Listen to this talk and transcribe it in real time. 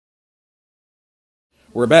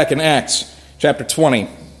We're back in Acts chapter 20,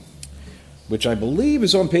 which I believe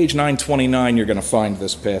is on page 929. You're going to find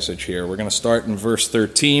this passage here. We're going to start in verse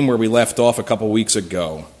 13 where we left off a couple weeks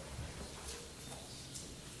ago.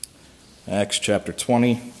 Acts chapter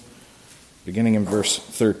 20, beginning in verse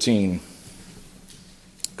 13,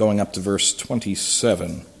 going up to verse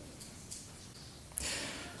 27.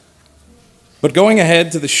 But going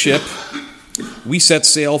ahead to the ship, we set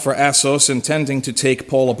sail for Assos, intending to take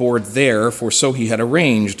Paul aboard there, for so he had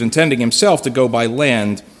arranged, intending himself to go by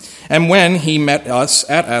land. And when he met us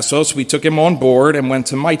at Assos, we took him on board and went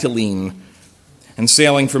to Mytilene. And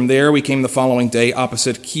sailing from there, we came the following day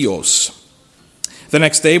opposite Chios. The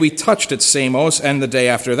next day we touched at Samos, and the day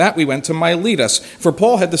after that we went to Miletus, for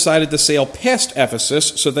Paul had decided to sail past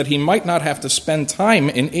Ephesus so that he might not have to spend time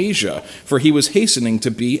in Asia, for he was hastening to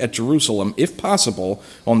be at Jerusalem, if possible,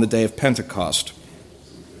 on the day of Pentecost.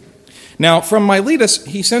 Now from Miletus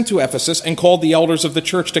he sent to Ephesus and called the elders of the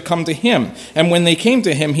church to come to him. And when they came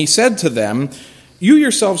to him, he said to them, "You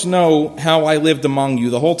yourselves know how I lived among you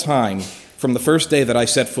the whole time, from the first day that I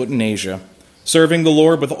set foot in Asia, serving the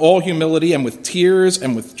Lord with all humility and with tears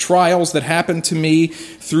and with trials that happened to me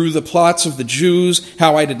through the plots of the Jews,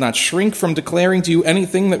 how I did not shrink from declaring to you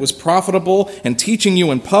anything that was profitable and teaching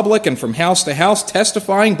you in public and from house to house,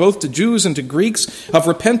 testifying both to Jews and to Greeks of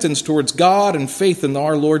repentance towards God and faith in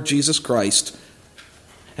our Lord Jesus Christ.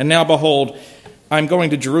 And now, behold, I am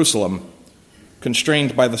going to Jerusalem,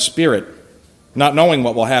 constrained by the Spirit, not knowing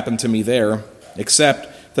what will happen to me there, except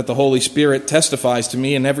that the Holy Spirit testifies to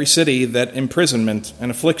me in every city that imprisonment and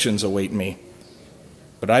afflictions await me.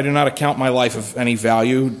 But I do not account my life of any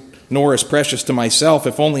value, nor as precious to myself,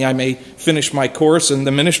 if only I may finish my course in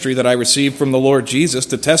the ministry that I received from the Lord Jesus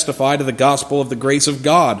to testify to the gospel of the grace of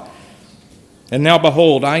God. And now,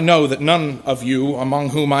 behold, I know that none of you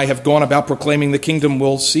among whom I have gone about proclaiming the kingdom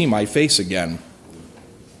will see my face again.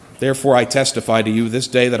 Therefore I testify to you this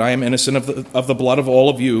day that I am innocent of the blood of all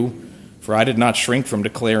of you, for I did not shrink from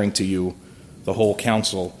declaring to you the whole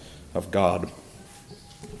counsel of God."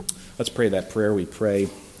 Let's pray that prayer. We pray,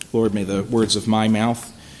 Lord, may the words of my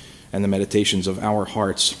mouth and the meditations of our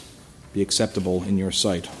hearts be acceptable in your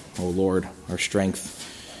sight, O Lord, our strength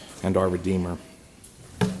and our Redeemer.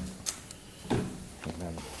 Amen.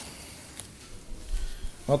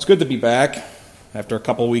 Well, it's good to be back after a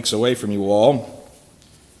couple of weeks away from you all.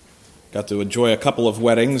 Got to enjoy a couple of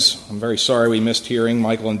weddings. I'm very sorry we missed hearing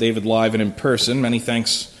Michael and David live and in person. Many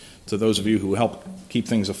thanks to those of you who helped keep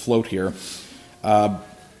things afloat here.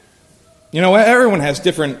 Everyone has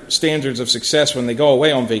different standards of success when they go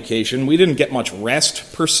away on vacation. We didn't get much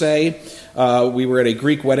rest, per se. We were at a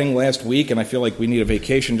Greek wedding last week, and I feel like we need a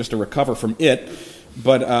vacation just to recover from it.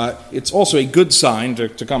 But it's also a good sign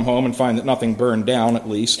to come home and find that nothing burned down, at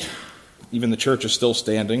least. Even the church is still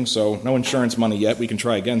standing, so no insurance money yet. We can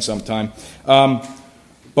try again sometime.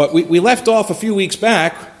 But we left off a few weeks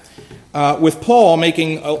back with Paul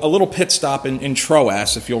making a little pit stop in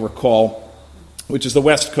Troas, if you'll recall, which is the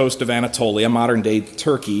west coast of Anatolia, modern-day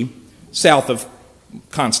Turkey, south of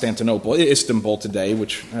Constantinople, Istanbul today,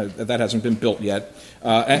 which that hasn't been built yet,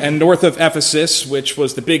 and north of Ephesus, which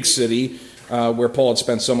was the big city where Paul had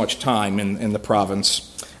spent so much time in the province.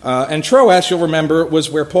 And Troas, you'll remember, was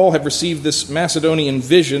where Paul had received this Macedonian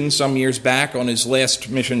vision some years back on his last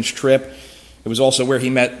missions trip. It was also where he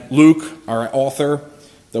met Luke, our author,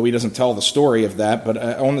 though he doesn't tell the story of that. But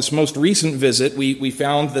on this most recent visit, we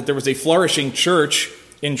found that there was a flourishing church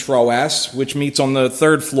in Troas, which meets on the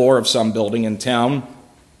third floor of some building in town.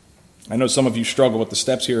 I know some of you struggle with the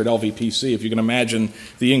steps here at LVPC. If you can imagine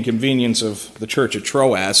the inconvenience of the church at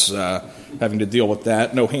Troas, having to deal with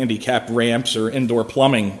that. No handicapped ramps or indoor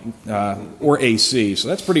plumbing or AC, so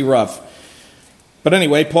that's pretty rough. But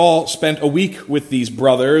anyway, Paul spent a week with these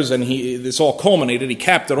brothers, and this all culminated. He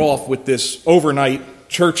capped it off with this overnight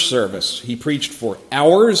church service. He preached for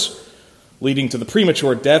hours, leading to the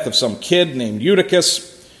premature death of some kid named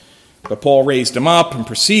Eutychus. But Paul raised him up and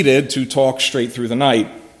proceeded to talk straight through the night.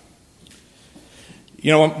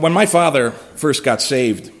 When my father first got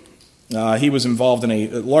saved, he was involved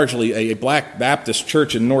in largely a Black Baptist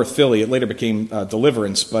church in North Philly. It later became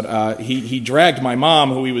Deliverance, but he dragged my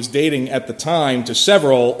mom, who he was dating at the time, to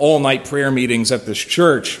several all-night prayer meetings at this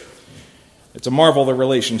church. It's a marvel the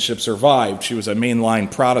relationship survived. She was a mainline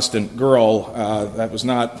Protestant girl. That was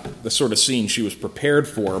not the sort of scene she was prepared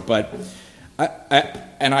for, but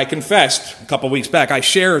I confessed a couple weeks back, I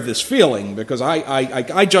share this feeling because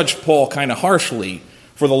I judged Paul kind of harshly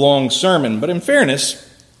for the long sermon. But in fairness,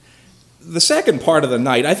 the second part of the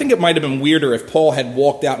night, I think it might have been weirder if Paul had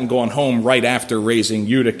walked out and gone home right after raising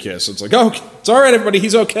Eutychus. It's like, oh, it's all right, everybody,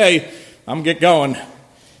 he's okay. I'm going to get going.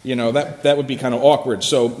 That would be kind of awkward.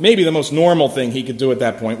 So maybe the most normal thing he could do at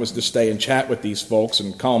that point was to stay and chat with these folks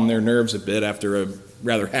and calm their nerves a bit after a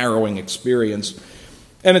rather harrowing experience.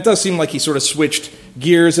 And it does seem like he sort of switched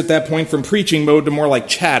gears at that point from preaching mode to more like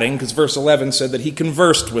chatting, because verse 11 said that he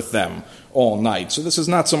conversed with them all night. So this is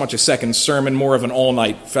not so much a second sermon, more of an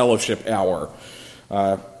all-night fellowship hour.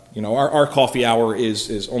 Our coffee hour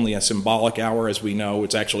is only a symbolic hour, as we know.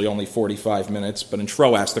 It's actually only 45 minutes. But in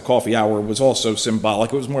Troas, the coffee hour was also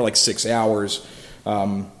symbolic. It was more like 6 hours.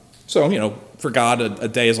 For God, a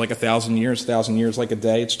day is like 1,000 years, 1,000 years like a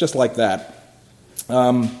day. It's just like that.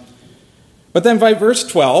 But then by verse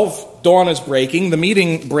 12, dawn is breaking, the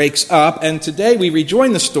meeting breaks up, and today we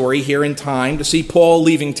rejoin the story here in time to see Paul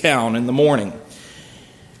leaving town in the morning.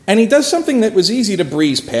 And he does something that was easy to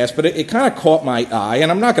breeze past, but it kind of caught my eye.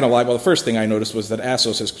 And I'm not going to lie, the first thing I noticed was that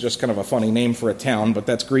Assos is just kind of a funny name for a town, but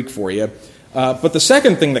that's Greek for you. But the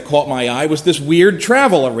second thing that caught my eye was this weird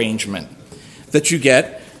travel arrangement that you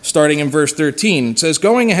get starting in verse 13. It says,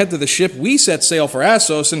 going ahead to the ship, we set sail for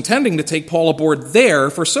Assos, intending to take Paul aboard there,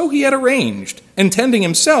 for so he had arranged, intending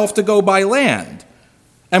himself to go by land.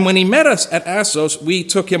 And when he met us at Assos, we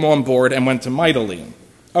took him on board and went to Mytilene.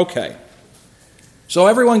 Okay. So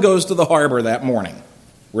everyone goes to the harbor that morning.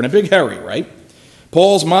 We're in a big hurry, right?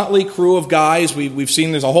 Paul's motley crew of guys, we've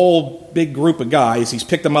seen there's a whole big group of guys. He's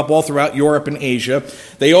picked them up all throughout Europe and Asia.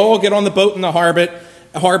 They all get on the boat in the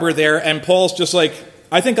harbor there, and Paul's just like,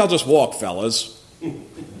 I think I'll just walk, fellas.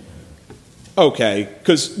 Okay,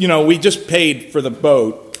 because, we just paid for the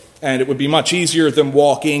boat, and it would be much easier than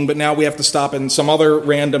walking, but now we have to stop in some other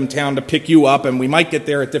random town to pick you up, and we might get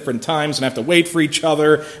there at different times and have to wait for each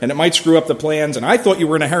other, and it might screw up the plans, and I thought you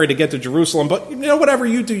were in a hurry to get to Jerusalem, but, whatever,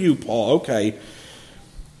 you do you, Paul, okay.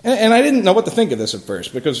 And I didn't know what to think of this at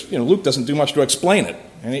first, because, Luke doesn't do much to explain it,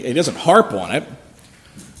 and he doesn't harp on it,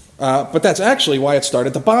 but that's actually why it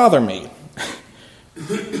started to bother me.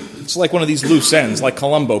 It's like one of these loose ends, like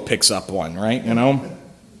Columbo picks up one, right,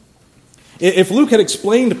 If Luke had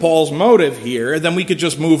explained Paul's motive here, then we could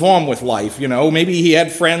just move on with life, Maybe he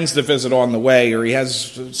had friends to visit on the way, or he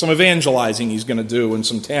has some evangelizing he's going to do in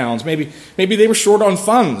some towns. Maybe they were short on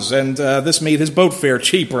funds, and this made his boat fare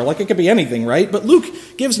cheaper. Like, it could be anything, right? But Luke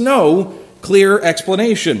gives no clear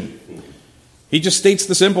explanation. He just states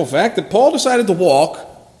the simple fact that Paul decided to walk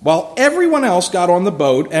while everyone else got on the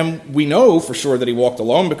boat, and we know for sure that he walked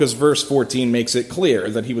alone because verse 14 makes it clear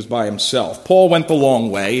that he was by himself. Paul went the long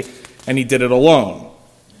way, and he did it alone.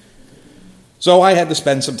 So I had to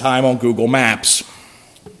spend some time on Google Maps.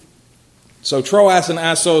 So Troas and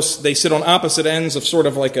Assos, they sit on opposite ends of sort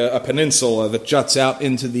of like a peninsula that juts out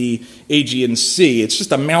into the Aegean Sea. It's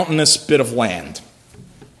just a mountainous bit of land.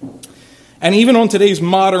 And even on today's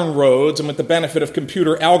modern roads, and with the benefit of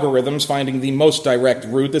computer algorithms finding the most direct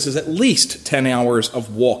route, this is at least 10 hours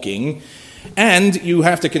of walking. And you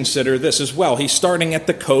have to consider this as well. He's starting at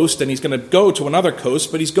the coast, and he's going to go to another coast,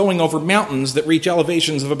 but he's going over mountains that reach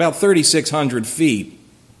elevations of about 3,600 feet.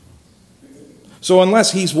 So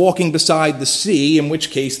unless he's walking beside the sea, in which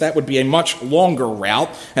case that would be a much longer route,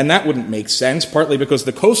 and that wouldn't make sense, partly because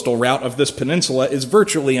the coastal route of this peninsula is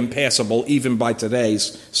virtually impassable, even by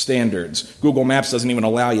today's standards. Google Maps doesn't even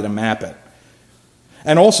allow you to map it.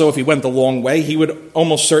 And also, if he went the long way, he would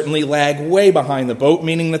almost certainly lag way behind the boat,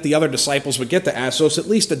 meaning that the other disciples would get to Assos at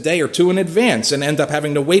least a day or two in advance and end up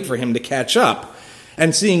having to wait for him to catch up.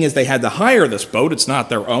 And seeing as they had to hire this boat, it's not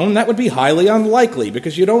their own, that would be highly unlikely,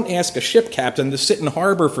 because you don't ask a ship captain to sit in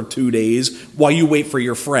harbor for 2 days while you wait for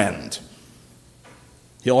your friend.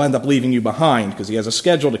 He'll end up leaving you behind because he has a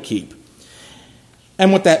schedule to keep.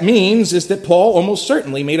 And what that means is that Paul almost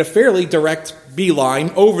certainly made a fairly direct beeline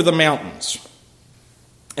over the mountains.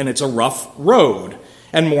 And it's a rough road.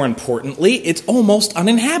 And more importantly, it's almost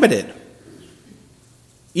uninhabited.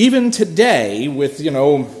 Even today, with,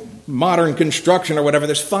 modern construction or whatever,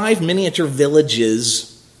 there's 5 miniature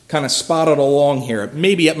villages kind of spotted along here.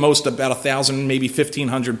 Maybe at most about 1,000, maybe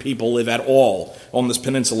 1,500 people live at all on this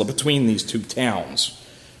peninsula between these two towns.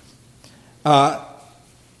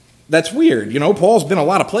 That's weird. Paul's been a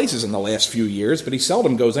lot of places in the last few years, but he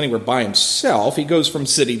seldom goes anywhere by himself. He goes from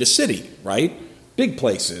city to city, right? Big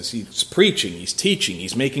places. He's preaching, he's teaching,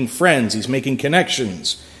 he's making friends, he's making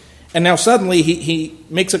connections. And now suddenly he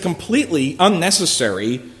makes a completely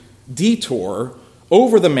unnecessary detour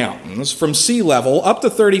over the mountains from sea level up to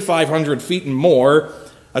 3,500 feet and more,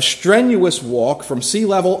 a strenuous walk from sea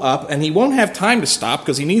level up, and he won't have time to stop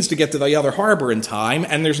because he needs to get to the other harbor in time,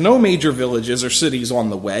 and there's no major villages or cities on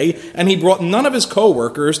the way, and he brought none of his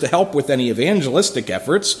co-workers to help with any evangelistic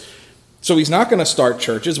efforts, so he's not going to start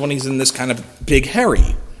churches when he's in this kind of big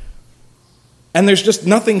hurry. And there's just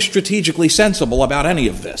nothing strategically sensible about any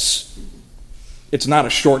of this. It's not a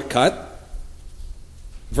shortcut.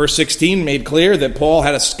 Verse 16 made clear that Paul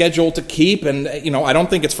had a schedule to keep, and I don't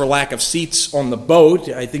think it's for lack of seats on the boat.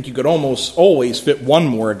 I think you could almost always fit one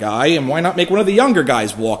more guy, and why not make one of the younger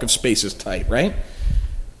guys walk if space is tight, right?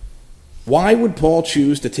 Why would Paul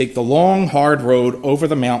choose to take the long, hard road over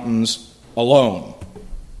the mountains alone?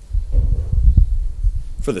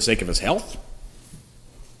 For the sake of his health?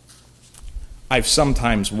 I've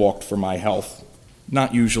sometimes walked for my health,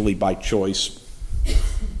 not usually by choice.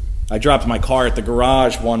 I dropped my car at the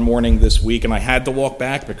garage one morning this week, and I had to walk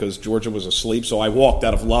back because Georgia was asleep, so I walked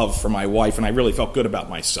out of love for my wife, and I really felt good about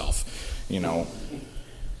myself,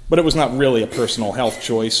 But it was not really a personal health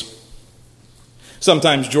choice.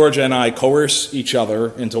 Sometimes Georgia and I coerce each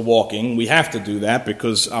other into walking. We have to do that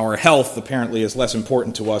because our health apparently is less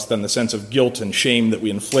important to us than the sense of guilt and shame that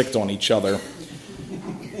we inflict on each other.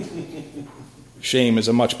 Shame is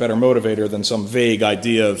a much better motivator than some vague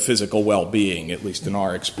idea of physical well-being, at least in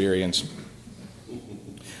our experience.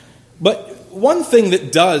 But one thing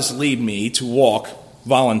that does lead me to walk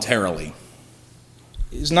voluntarily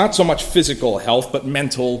is not so much physical health, but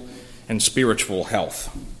mental and spiritual health.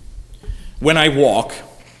 When I walk,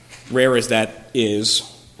 rare as that is,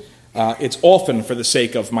 it's often for the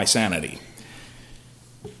sake of my sanity.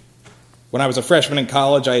 When I was a freshman in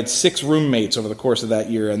college, I had 6 roommates over the course of that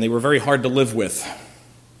year, and they were very hard to live with.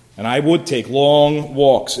 And I would take long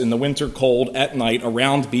walks in the winter cold at night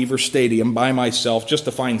around Beaver Stadium by myself just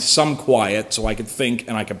to find some quiet so I could think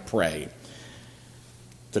and I could pray.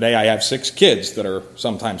 Today I have 6 kids that are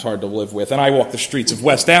sometimes hard to live with, and I walk the streets of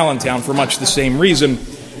West Allentown for much the same reason.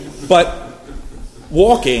 But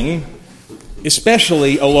walking,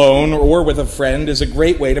 especially alone or with a friend, is a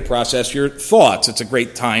great way to process your thoughts. It's a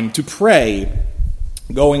great time to pray.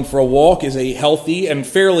 Going for a walk is a healthy and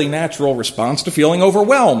fairly natural response to feeling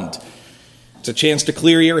overwhelmed. It's a chance to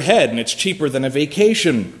clear your head, and it's cheaper than a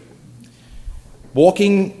vacation.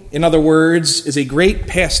 Walking, in other words, is a great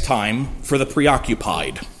pastime for the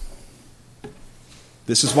preoccupied.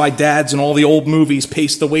 This is why dads in all the old movies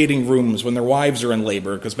pace the waiting rooms when their wives are in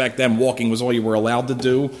labor, because back then walking was all you were allowed to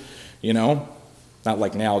do, Not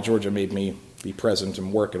like now. Georgia made me be present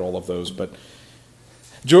and work at all of those, but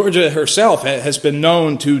Georgia herself has been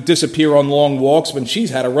known to disappear on long walks when she's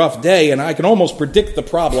had a rough day, and I can almost predict the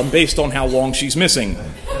problem based on how long she's missing.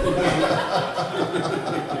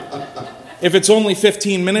 If it's only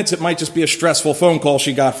 15 minutes, it might just be a stressful phone call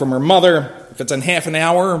she got from her mother. If it's in half an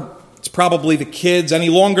hour, it's probably the kids. Any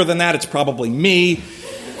longer than that, it's probably me.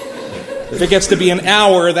 If it gets to be an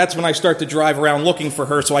hour, that's when I start to drive around looking for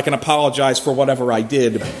her so I can apologize for whatever I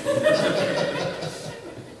did.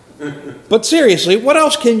 But seriously, what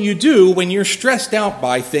else can you do when you're stressed out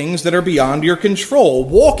by things that are beyond your control?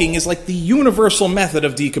 Walking is like the universal method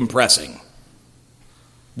of decompressing.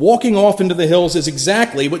 Walking off into the hills is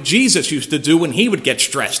exactly what Jesus used to do when he would get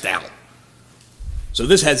stressed out. So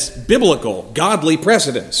this has biblical, godly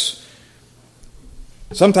precedence.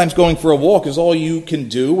 Sometimes going for a walk is all you can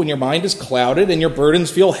do when your mind is clouded and your burdens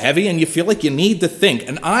feel heavy and you feel like you need to think.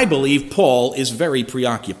 And I believe Paul is very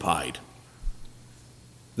preoccupied.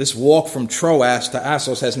 This walk from Troas to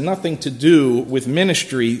Assos has nothing to do with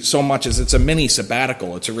ministry so much as it's a mini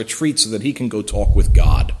sabbatical. It's a retreat so that he can go talk with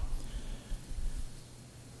God.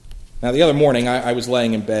 Now, the other morning, I was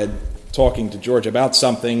laying in bed talking to George about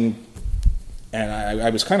something, and I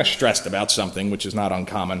was kind of stressed about something, which is not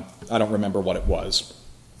uncommon. I don't remember what it was.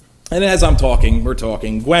 And as we're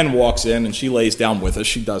talking, Gwen walks in, and she lays down with us.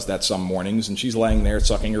 She does that some mornings, and she's laying there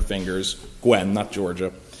sucking her fingers. Gwen, not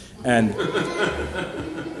Georgia. And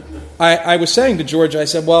I was saying to Georgia, I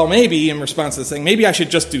said, well, maybe, in response to this thing, maybe I should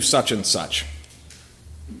just do such and such.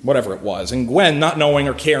 Whatever it was. And Gwen, not knowing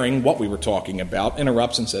or caring what we were talking about,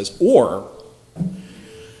 interrupts and says, or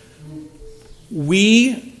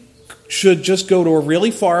we should just go to a really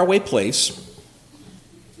faraway place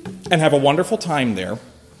and have a wonderful time there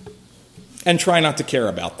and try not to care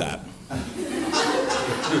about that.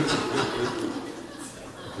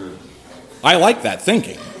 I like that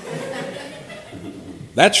thinking.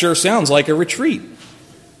 That sure sounds like a retreat.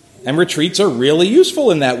 And retreats are really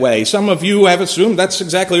useful in that way. Some of you have assumed that's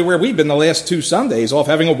exactly where we've been the last 2 Sundays, off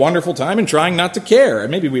having a wonderful time and trying not to care.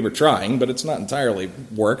 And maybe we were trying, but it's not entirely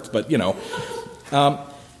worked. But,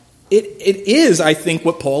 it is, I think,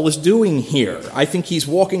 what Paul is doing here. I think he's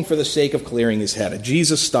walking for the sake of clearing his head, a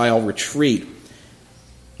Jesus-style retreat.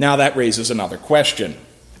 Now that raises another question.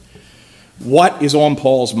 What is on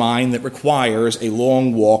Paul's mind that requires a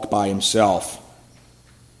long walk by himself?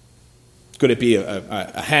 Could it be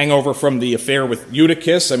a hangover from the affair with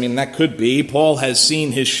Eutychus? I mean, that could be. Paul has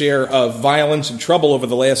seen his share of violence and trouble over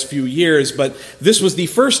the last few years, but this was the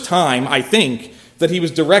first time, I think, that he was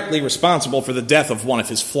directly responsible for the death of one of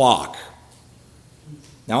his flock.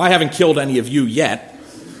 Now, I haven't killed any of you yet,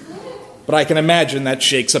 but I can imagine that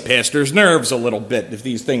shakes a pastor's nerves a little bit if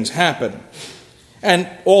these things happen. And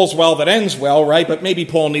all's well that ends well, right? But maybe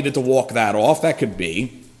Paul needed to walk that off. That could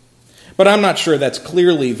be. But I'm not sure that's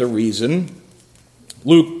clearly the reason.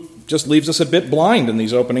 Luke just leaves us a bit blind in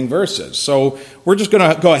these opening verses. So we're just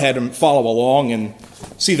going to go ahead and follow along and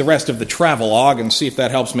see the rest of the travelogue and see if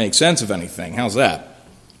that helps make sense of anything. How's that?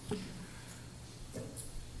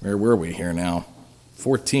 Where were we here now?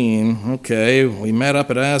 14. Okay, we met up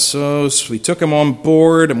at Assos. We took him on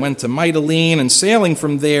board and went to Mytilene, and sailing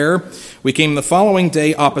from there, we came the following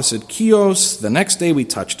day opposite Chios. The next day we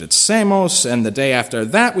touched at Samos, and the day after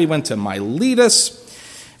that we went to Miletus.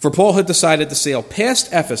 For Paul had decided to sail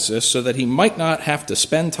past Ephesus so that he might not have to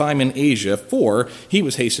spend time in Asia, for he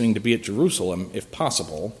was hastening to be at Jerusalem, if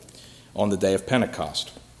possible, on the day of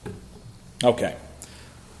Pentecost. Okay,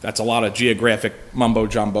 that's a lot of geographic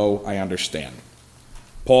mumbo-jumbo, I understand.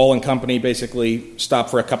 Paul and company basically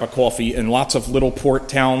stopped for a cup of coffee in lots of little port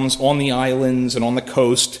towns on the islands and on the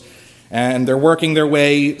coast, and they're working their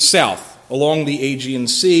way south along the Aegean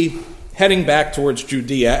Sea, heading back towards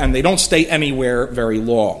Judea, and they don't stay anywhere very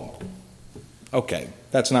long. Okay,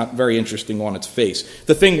 that's not very interesting on its face.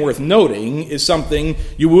 The thing worth noting is something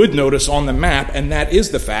you would notice on the map, and that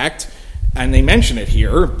is the fact, and they mention it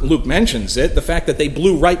here, Luke mentions it, the fact that they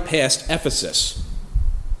blew right past Ephesus.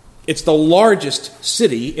 It's the largest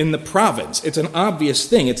city in the province. It's an obvious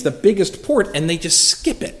thing. It's the biggest port, and they just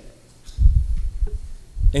skip it.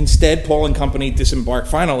 Instead, Paul and company disembark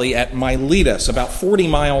finally at Miletus, about 40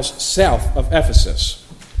 miles south of Ephesus,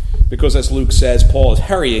 because, as Luke says, Paul is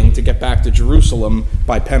hurrying to get back to Jerusalem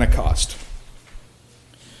by Pentecost.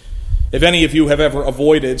 If any of you have ever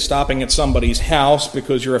avoided stopping at somebody's house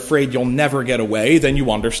because you're afraid you'll never get away, then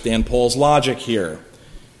you understand Paul's logic here.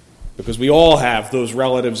 Because we all have those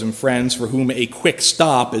relatives and friends for whom a quick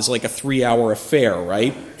stop is like a 3-hour affair,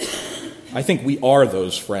 right? I think we are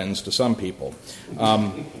those friends to some people.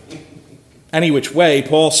 Any which way,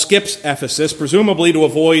 Paul skips Ephesus, presumably to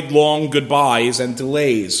avoid long goodbyes and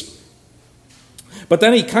delays. But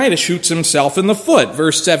then he kind of shoots himself in the foot.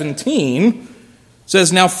 Verse 17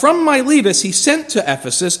 says, "Now from Miletus he sent to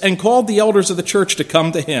Ephesus and called the elders of the church to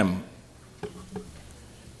come to him."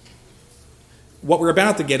 What we're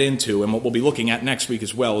about to get into, and what we'll be looking at next week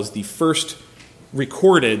as well, is the first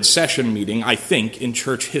recorded session meeting, I think, in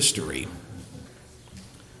church history.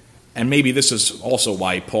 And maybe this is also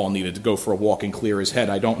why Paul needed to go for a walk and clear his head.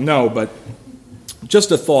 I don't know, but just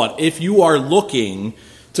a thought. If you are looking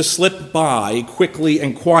to slip by quickly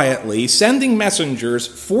and quietly, sending messengers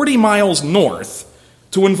 40 miles north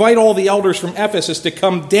to invite all the elders from Ephesus to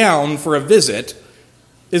come down for a visit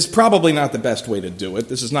is probably not the best way to do it.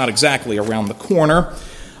 This is not exactly around the corner.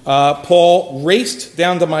 Paul raced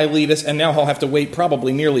down to Miletus, and now he'll have to wait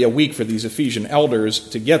probably nearly a week for these Ephesian elders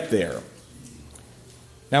to get there.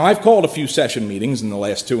 Now, I've called a few session meetings in the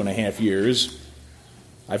last 2.5 years.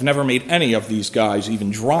 I've never made any of these guys even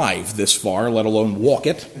drive this far, let alone walk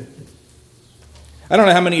it. I don't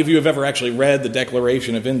know how many of you have ever actually read the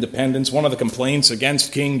Declaration of Independence. One of the complaints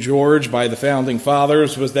against King George by the Founding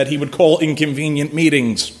Fathers was that he would call inconvenient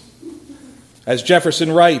meetings. As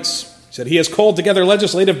Jefferson writes, he said, "He has called together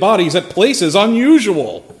legislative bodies at places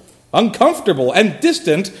unusual, uncomfortable, and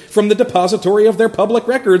distant from the depository of their public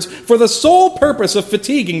records for the sole purpose of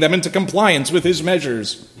fatiguing them into compliance with his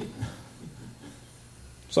measures."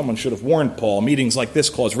 Someone should have warned Paul, meetings like this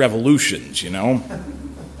cause revolutions, you know.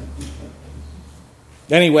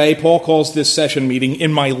 Anyway, Paul calls this session meeting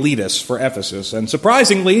in Miletus for Ephesus, and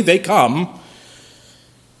surprisingly, they come.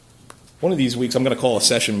 One of these weeks, I'm going to call a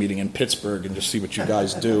session meeting in Pittsburgh and just see what you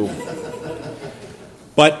guys do.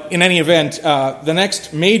 But in any event, the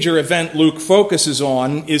next major event Luke focuses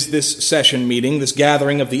on is this session meeting, this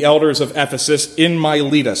gathering of the elders of Ephesus in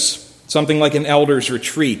Miletus, something like an elders'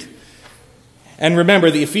 retreat. And remember,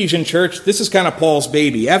 the Ephesian church, this is kind of Paul's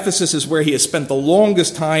baby. Ephesus is where he has spent the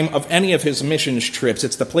longest time of any of his missions trips.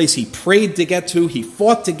 It's the place he prayed to get to, he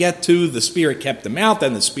fought to get to, the Spirit kept him out,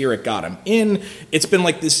 then the Spirit got him in. It's been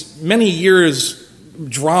like this many years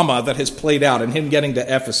drama that has played out in him getting to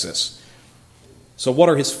Ephesus. So what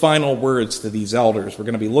are his final words to these elders? We're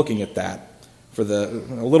going to be looking at that for a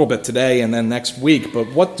little bit today and then next week.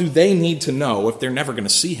 But what do they need to know if they're never going to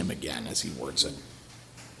see him again, as he words it?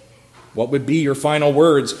 What would be your final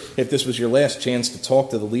words if this was your last chance to talk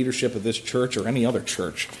to the leadership of this church or any other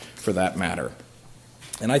church for that matter?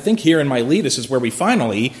 And I think here in Miletus is where we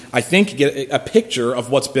finally, I think, get a picture of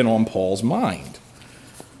what's been on Paul's mind.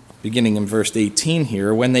 Beginning in verse 18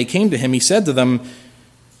 here, when they came to him, he said to them,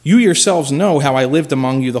 "You yourselves know how I lived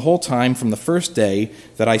among you the whole time from the first day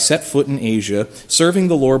that I set foot in Asia, serving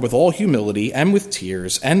the Lord with all humility and with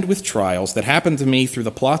tears and with trials that happened to me through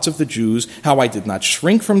the plots of the Jews, how I did not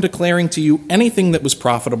shrink from declaring to you anything that was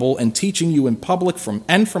profitable and teaching you in public from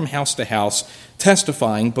house to house,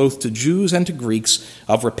 testifying both to Jews and to Greeks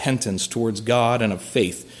of repentance towards God and of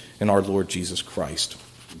faith in our Lord Jesus Christ."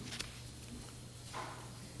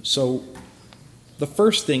 So, the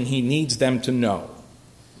first thing he needs them to know,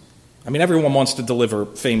 I mean, everyone wants to deliver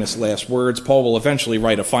famous last words. Paul will eventually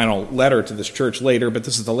write a final letter to this church later, but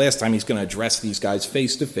this is the last time he's going to address these guys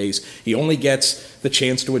face to face. He only gets the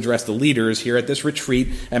chance to address the leaders here at this retreat,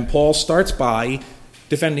 and Paul starts by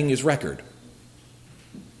defending his record.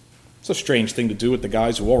 It's a strange thing to do with the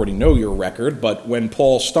guys who already know your record, but when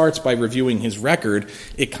Paul starts by reviewing his record,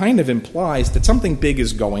 it kind of implies that something big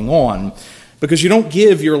is going on, because you don't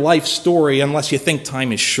give your life story unless you think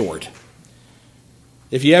time is short.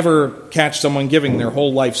 If you ever catch someone giving their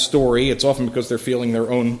whole life story, it's often because they're feeling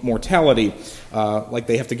their own mortality, like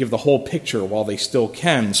they have to give the whole picture while they still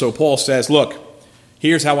can. So Paul says, look,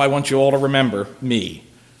 here's how I want you all to remember me.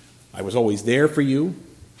 I was always there for you.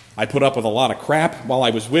 I put up with a lot of crap while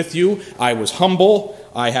I was with you. I was humble.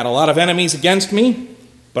 I had a lot of enemies against me,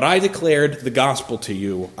 but I declared the gospel to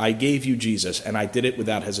you. I gave you Jesus, and I did it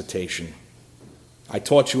without hesitation. I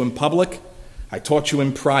taught you in public. I taught you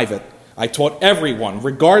in private. I taught everyone,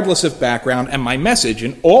 regardless of background, and my message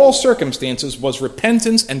in all circumstances was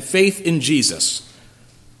repentance and faith in Jesus.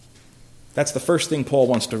 That's the first thing Paul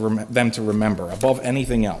wants them to remember, above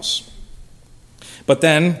anything else. But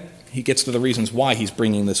then he gets to the reasons why he's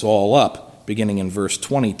bringing this all up, beginning in verse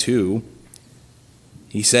 22.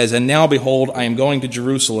 He says, "And now, behold, I am going to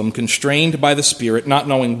Jerusalem, constrained by the Spirit, not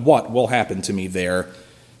knowing what will happen to me there,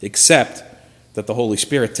 except that the Holy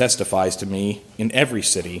Spirit testifies to me in every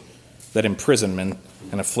city that imprisonment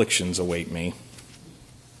and afflictions await me."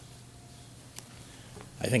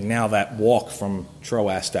 I think now that walk from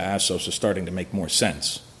Troas to Assos is starting to make more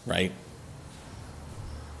sense, right?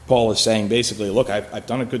 Paul is saying basically, look, I've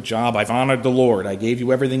done a good job. I've honored the Lord. I gave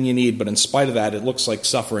you everything you need, but in spite of that, it looks like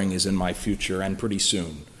suffering is in my future, and pretty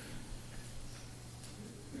soon.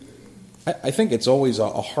 I think it's always a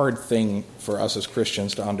hard thing for us as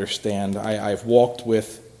Christians to understand. I've walked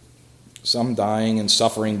with some dying and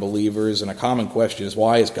suffering believers, and a common question is,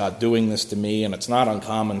 why is God doing this to me? And it's not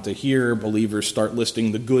uncommon to hear believers start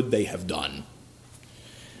listing the good they have done.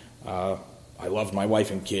 I loved my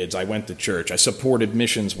wife and kids. I went to church. I supported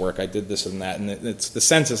missions work. I did this and that. And it's the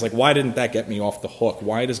sense is like, why didn't that get me off the hook?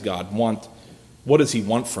 Why does God want, what does he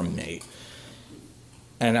want from me?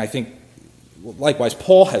 And I think, likewise,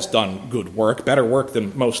 Paul has done good work, better work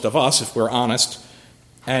than most of us, if we're honest.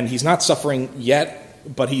 And he's not suffering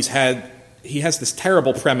yet, but he has this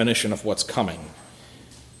terrible premonition of what's coming.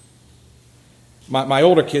 My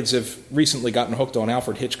older kids have recently gotten hooked on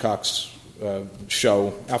Alfred Hitchcock's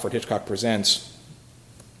show, Alfred Hitchcock Presents.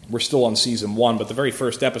 We're still on season 1, but the very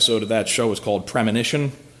first episode of that show is called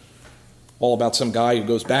Premonition, all about some guy who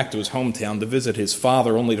goes back to his hometown to visit his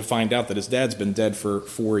father, only to find out that his dad's been dead for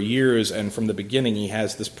 4 years, and from the beginning he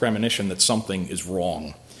has this premonition that something is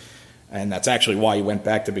wrong. And that's actually why he went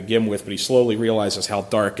back to begin with, but he slowly realizes how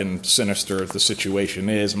dark and sinister the situation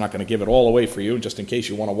is. I'm not going to give it all away for you, just in case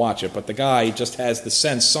you want to watch it, but the guy just has the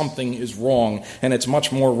sense something is wrong, and it's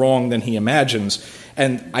much more wrong than he imagines.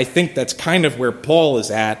 And I think that's kind of where Paul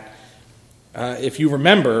is at. If you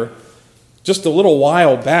remember, just a little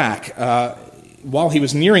while back, while he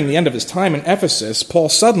was nearing the end of his time in Ephesus, Paul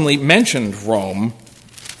suddenly mentioned Rome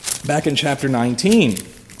back in chapter 19.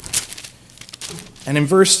 And in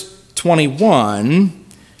verse 21,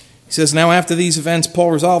 he says, "Now after these events, Paul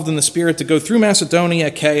resolved in the Spirit to go through Macedonia,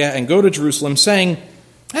 Achaia, and go to Jerusalem, saying,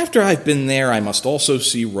 'After I've been there, I must also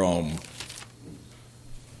see Rome.'"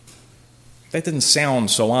 That didn't sound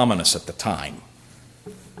so ominous at the time.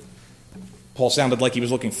 Paul sounded like he was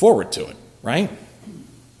looking forward to it, right?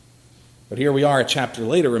 But here we are a chapter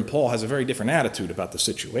later, and Paul has a very different attitude about the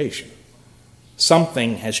situation.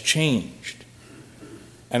 Something has changed.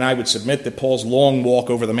 And I would submit that Paul's long walk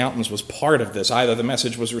over the mountains was part of this. Either the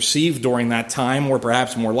message was received during that time, or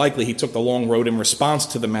perhaps more likely he took the long road in response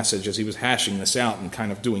to the message as he was hashing this out and kind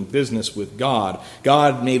of doing business with God.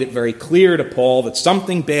 God made it very clear to Paul that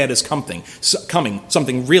something bad is coming,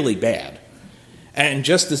 something really bad. And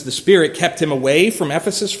just as the Spirit kept him away from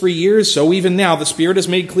Ephesus for years, so even now the Spirit has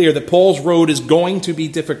made clear that Paul's road is going to be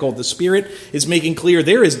difficult. The Spirit is making clear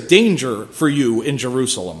there is danger for you in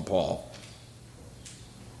Jerusalem, Paul.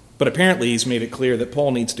 But apparently he's made it clear that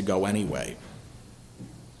Paul needs to go anyway.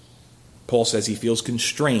 Paul says he feels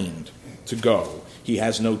constrained to go. He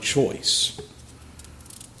has no choice.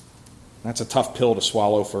 That's a tough pill to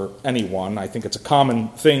swallow for anyone. I think it's a common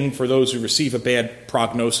thing for those who receive a bad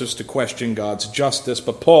prognosis to question God's justice.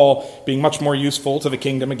 But Paul, being much more useful to the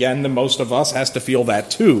kingdom again than most of us, has to feel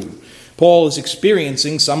that too. Paul is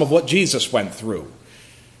experiencing some of what Jesus went through.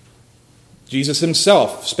 Jesus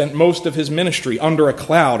himself spent most of his ministry under a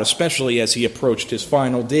cloud, especially as he approached his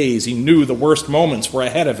final days. He knew the worst moments were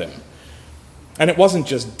ahead of him. And it wasn't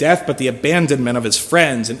just death, but the abandonment of his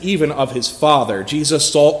friends and even of his Father.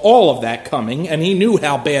 Jesus saw all of that coming, and he knew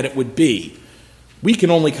how bad it would be. We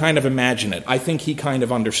can only kind of imagine it. I think he kind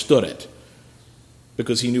of understood it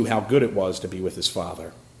because he knew how good it was to be with his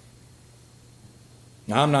Father.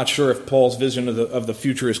 Now, I'm not sure if Paul's vision of the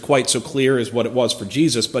future is quite so clear as what it was for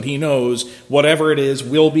Jesus, but he knows whatever it is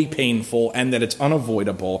will be painful and that it's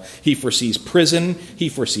unavoidable. He foresees prison. He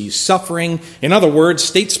foresees suffering. In other words,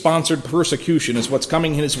 state-sponsored persecution is what's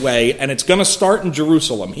coming his way, and it's going to start in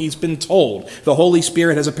Jerusalem. He's been told. The Holy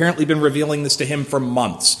Spirit has apparently been revealing this to him for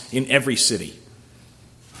months in every city,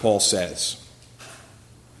 Paul says.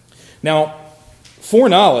 Now,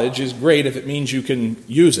 foreknowledge is great if it means you can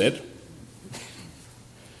use it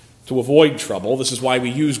to avoid trouble. This is why we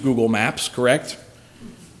use Google Maps, correct?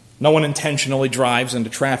 No one intentionally drives into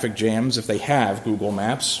traffic jams if they have Google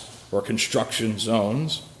Maps or construction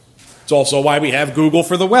zones. It's also why we have Google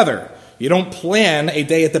for the weather. You don't plan a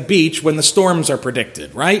day at the beach when the storms are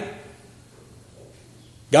predicted, right?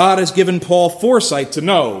 God has given Paul foresight to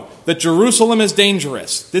know that Jerusalem is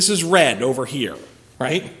dangerous. This is red over here,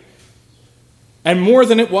 right? And more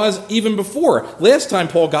than it was even before. Last time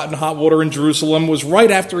Paul got in hot water in Jerusalem was right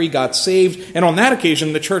after he got saved, and on that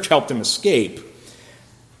occasion the church helped him escape.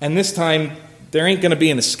 And this time there ain't going to be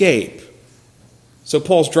an escape. So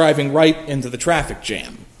Paul's driving right into the traffic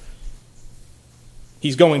jam.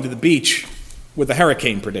 He's going to the beach with a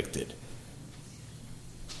hurricane predicted.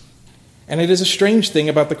 And it is a strange thing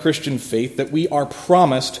about the Christian faith that we are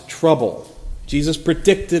promised trouble. Jesus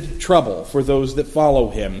predicted trouble for those that follow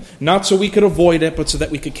him, not so we could avoid it, but so that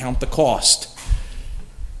we could count the cost.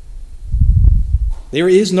 There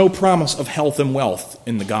is no promise of health and wealth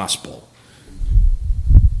in the gospel.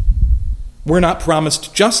 We're not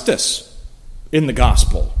promised justice in the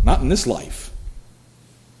gospel, not in this life.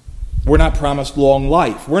 We're not promised long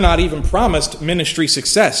life. We're not even promised ministry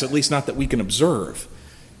success, at least not that we can observe.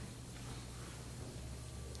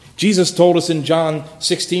 Jesus told us in John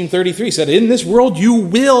 16:33, said, "In this world you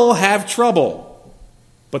will have trouble,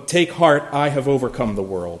 but take heart, I have overcome the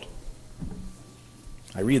world."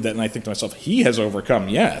 I read that and I think to myself, he has overcome,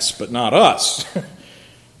 yes, but not us.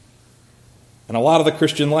 And a lot of the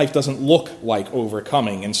Christian life doesn't look like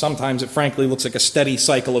overcoming, and sometimes it frankly looks like a steady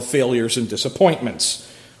cycle of failures and disappointments,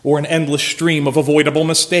 or an endless stream of avoidable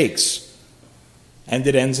mistakes. And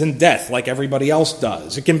it ends in death like everybody else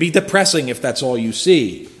does. It can be depressing if that's all you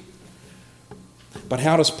see. But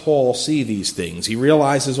how does Paul see these things? He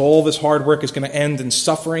realizes all this hard work is going to end in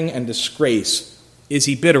suffering and disgrace. Is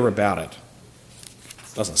he bitter about it?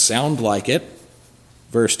 Doesn't sound like it.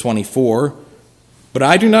 Verse 24, "But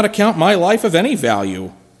I do not account my life of any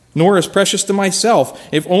value, nor as precious to myself,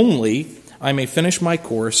 if only I may finish my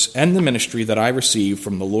course and the ministry that I received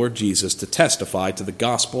from the Lord Jesus to testify to the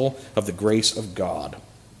gospel of the grace of God."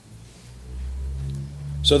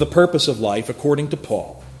 So the purpose of life, according to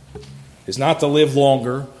Paul, is not to live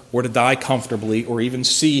longer or to die comfortably or even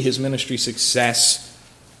see his ministry success.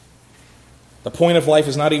 The point of life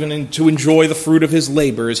is not even to enjoy the fruit of his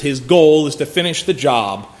labors. His goal is to finish the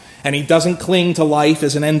job, and he doesn't cling to life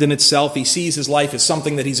as an end in itself. He sees his life as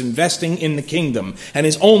something that he's investing in the kingdom, and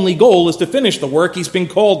his only goal is to finish the work he's been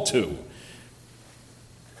called to.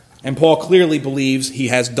 And Paul clearly believes he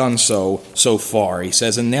has done so far. He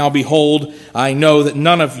says, "And now behold, I know that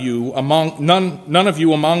none of you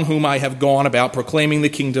among whom I have gone about proclaiming the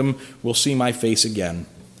kingdom will see my face again.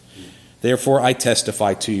 Therefore I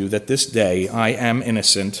testify to you that this day I am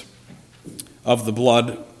innocent of the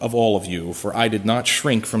blood of all of you, for I did not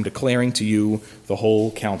shrink from declaring to you the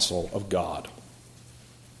whole counsel of God."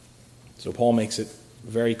 So Paul makes it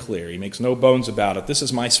very clear. He makes no bones about it. This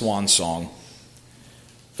is my swan song.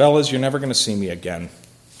 Fellas, you're never going to see me again.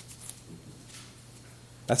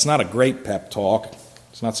 That's not a great pep talk.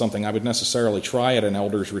 It's not something I would necessarily try at an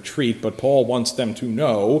elder's retreat, but Paul wants them to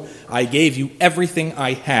know, I gave you everything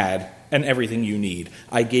I had and everything you need.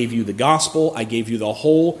 I gave you the gospel. I gave you the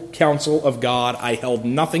whole counsel of God. I held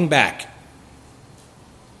nothing back.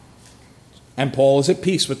 And Paul is at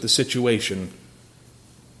peace with the situation.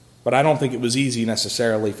 But I don't think it was easy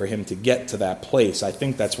necessarily for him to get to that place. I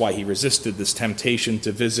think that's why he resisted this temptation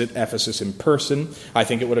to visit Ephesus in person. I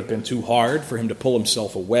think it would have been too hard for him to pull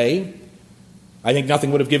himself away. I think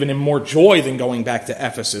nothing would have given him more joy than going back to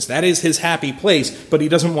Ephesus. That is his happy place, but he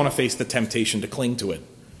doesn't want to face the temptation to cling to it.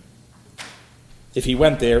 If he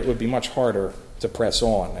went there, it would be much harder to press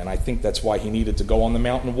on, and I think that's why he needed to go on the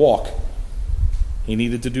mountain walk. He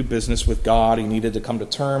needed to do business with God. He needed to come to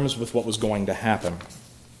terms with what was going to happen.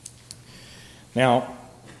 Now,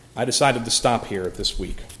 I decided to stop here this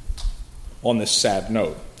week on this sad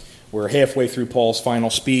note. We're halfway through Paul's final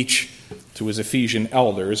speech to his Ephesian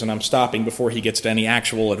elders, and I'm stopping before he gets to any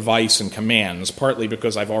actual advice and commands, partly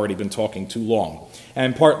because I've already been talking too long,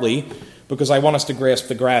 and partly because I want us to grasp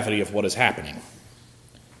the gravity of what is happening.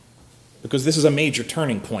 Because this is a major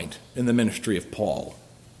turning point in the ministry of Paul.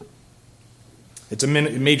 It's a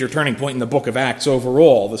major turning point in the book of Acts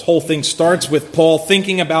overall. This whole thing starts with Paul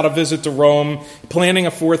thinking about a visit to Rome, planning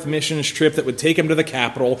a fourth missions trip that would take him to the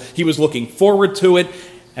capital. He was looking forward to it,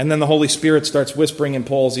 and then the Holy Spirit starts whispering in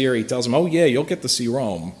Paul's ear. He tells him, oh yeah, you'll get to see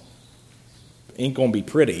Rome. Ain't going to be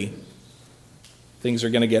pretty. Things are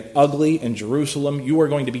going to get ugly in Jerusalem. You are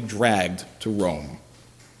going to be dragged to Rome.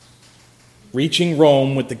 Reaching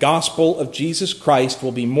Rome with the gospel of Jesus Christ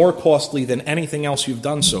will be more costly than anything else you've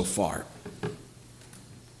done so far.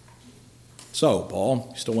 So, Paul,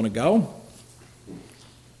 you still want to go?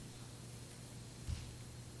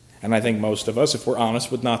 And I think most of us, if we're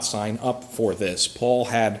honest, would not sign up for this. Paul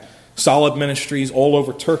had solid ministries all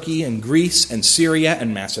over Turkey and Greece and Syria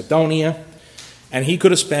and Macedonia, and he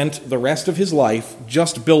could have spent the rest of his life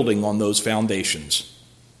just building on those foundations.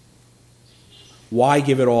 Why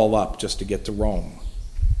give it all up just to get to Rome?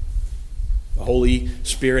 The Holy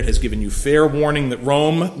Spirit has given you fair warning that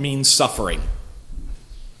Rome means suffering.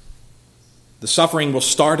 The suffering will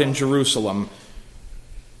start in Jerusalem,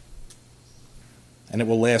 and it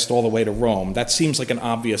will last all the way to Rome. That seems like an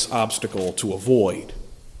obvious obstacle to avoid.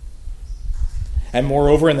 And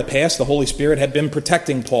moreover, in the past, the Holy Spirit had been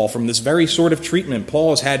protecting Paul from this very sort of treatment.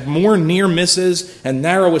 Paul has had more near misses and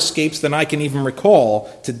narrow escapes than I can even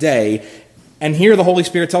recall today. And here the Holy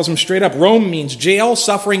Spirit tells him straight up, Rome means jail,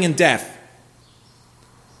 suffering, and death.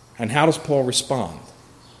 And how does Paul respond?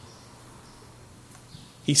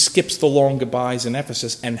 He skips the long goodbyes in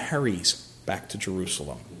Ephesus and hurries back to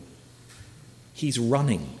Jerusalem. He's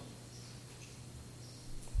running.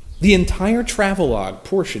 The entire travelogue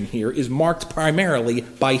portion here is marked primarily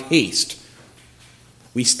by haste.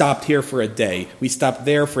 We stopped here for a day. We stopped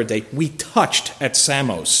there for a day. We touched at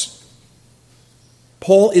Samos.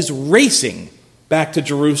 Paul is racing back to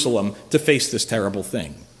Jerusalem to face this terrible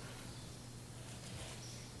thing.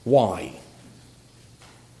 Why?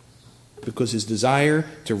 Because his desire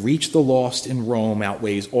to reach the lost in Rome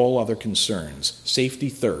outweighs all other concerns. Safety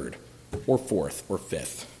third, or fourth, or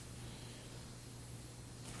fifth.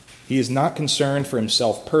 He is not concerned for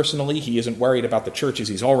himself personally. He isn't worried about the churches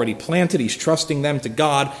he's already planted. He's trusting them to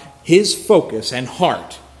God. His focus and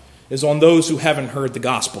heart is on those who haven't heard the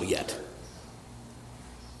gospel yet.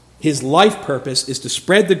 His life purpose is to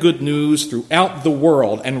spread the good news throughout the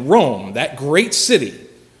world. And Rome, that great city,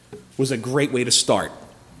 was a great way to start.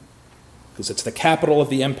 Because it's the capital of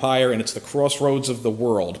the empire and it's the crossroads of the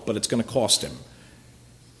world, but it's going to cost him.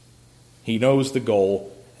 He knows the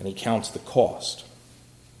goal and he counts the cost.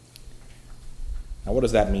 Now, what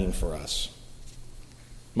does that mean for us?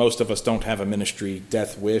 Most of us don't have a ministry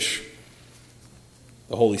death wish.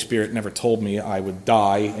 The Holy Spirit never told me I would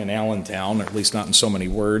die in Allentown, or at least not in so many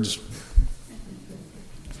words.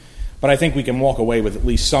 But I think we can walk away with at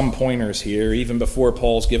least some pointers here, even before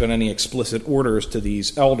Paul's given any explicit orders to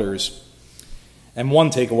these elders. And one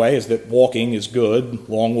takeaway is that walking is good.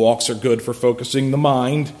 Long walks are good for focusing the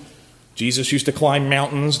mind. Jesus used to climb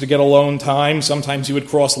mountains to get alone time. Sometimes he would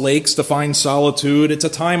cross lakes to find solitude. It's a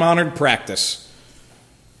time-honored practice.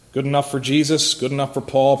 Good enough for Jesus, good enough for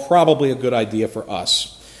Paul, probably a good idea for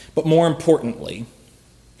us. But more importantly,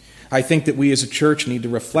 I think that we as a church need to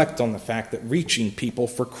reflect on the fact that reaching people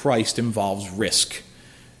for Christ involves risk.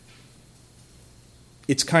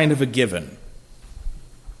 It's kind of a given.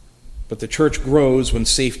 But the church grows when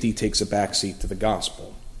safety takes a backseat to the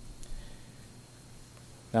gospel.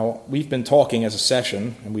 Now, we've been talking as a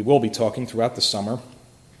session, and we will be talking throughout the summer,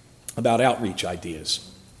 about outreach ideas.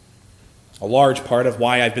 A large part of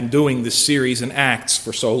why I've been doing this series in Acts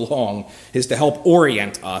for so long is to help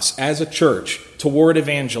orient us as a church toward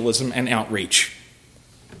evangelism and outreach.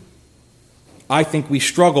 I think we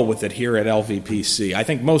struggle with it here at LVPC. I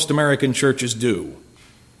think most American churches do.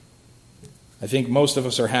 I think most of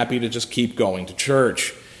us are happy to just keep going to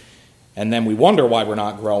church. And then we wonder why we're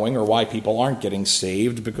not growing or why people aren't getting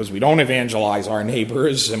saved, because we don't evangelize our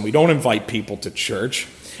neighbors and we don't invite people to church.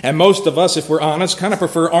 And most of us, if we're honest, kind of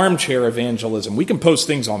prefer armchair evangelism. We can post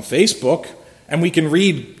things on Facebook and we can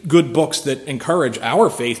read good books that encourage our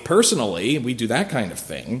faith personally. We do that kind of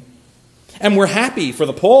thing. And we're happy for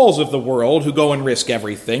the Pauls of the world who go and risk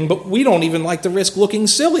everything, but we don't even like to risk looking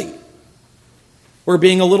silly or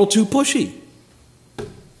being a little too pushy.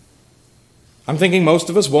 I'm thinking most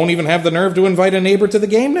of us won't even have the nerve to invite a neighbor to the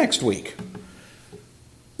game next week.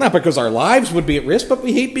 Not because our lives would be at risk, but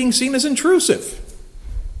we hate being seen as intrusive.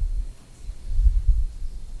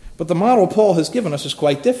 But the model Paul has given us is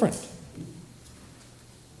quite different.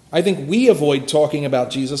 I think we avoid talking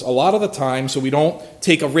about Jesus a lot of the time so we don't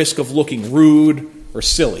take a risk of looking rude or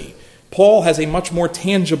silly. Paul has a much more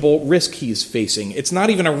tangible risk he's facing. It's not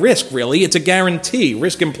even a risk, really. It's a guarantee.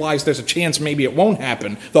 Risk implies there's a chance maybe it won't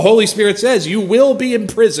happen. The Holy Spirit says you will be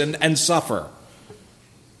imprisoned and suffer.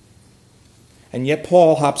 And yet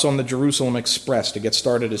Paul hops on the Jerusalem Express to get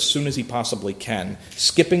started as soon as he possibly can,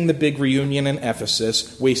 skipping the big reunion in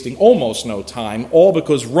Ephesus, wasting almost no time, all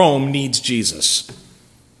because Rome needs Jesus.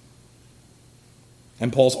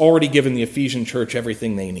 And Paul's already given the Ephesian church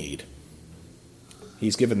everything they need.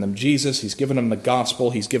 He's given them Jesus, he's given them the gospel,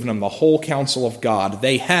 he's given them the whole counsel of God.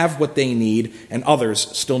 They have what they need, and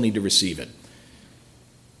others still need to receive it.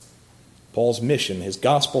 Paul's mission, his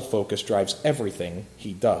gospel focus, drives everything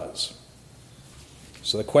he does.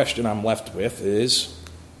 So the question I'm left with is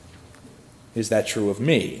that true of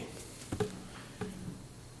me?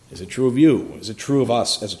 Is it true of you? Is it true of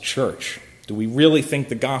us as a church? Do we really think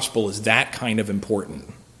the gospel is that kind of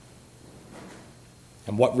important?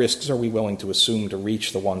 And what risks are we willing to assume to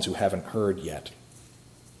reach the ones who haven't heard yet?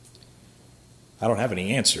 I don't have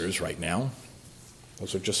any answers right now.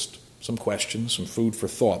 Those are just some questions, some food for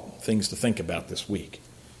thought, things to think about this week.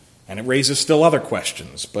 And it raises still other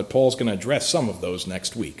questions, but Paul's going to address some of those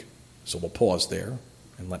next week. So we'll pause there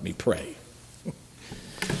and let me pray.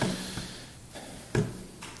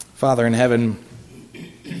 Father in heaven,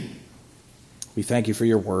 we thank you for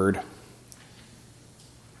your word.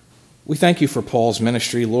 We thank you for Paul's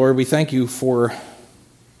ministry, Lord. We thank you for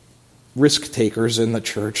risk takers in the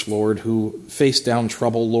church, Lord, who face down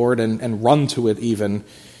trouble, Lord, and run to it even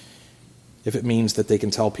if it means that they can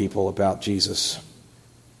tell people about Jesus.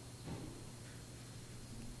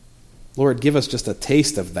 Lord, give us just a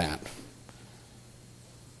taste of that.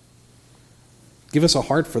 Give us a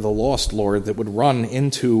heart for the lost, Lord, that would run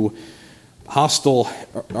into hostile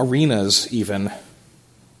arenas even,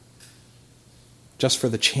 just for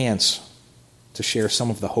the chance to share some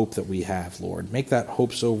of the hope that we have, Lord. Make that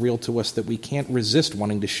hope so real to us that we can't resist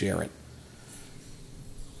wanting to share it.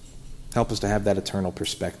 Help us to have that eternal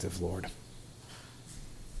perspective, Lord.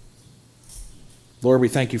 Lord, we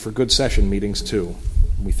thank you for good session meetings too.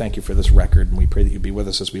 We thank you for this record, and we pray that you be with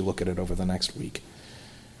us as we look at it over the next week.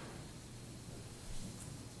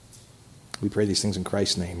 We pray these things in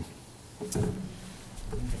Christ's name.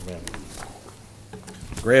 Amen.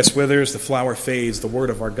 The grass withers, the flower fades, the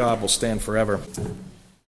word of our God will stand forever.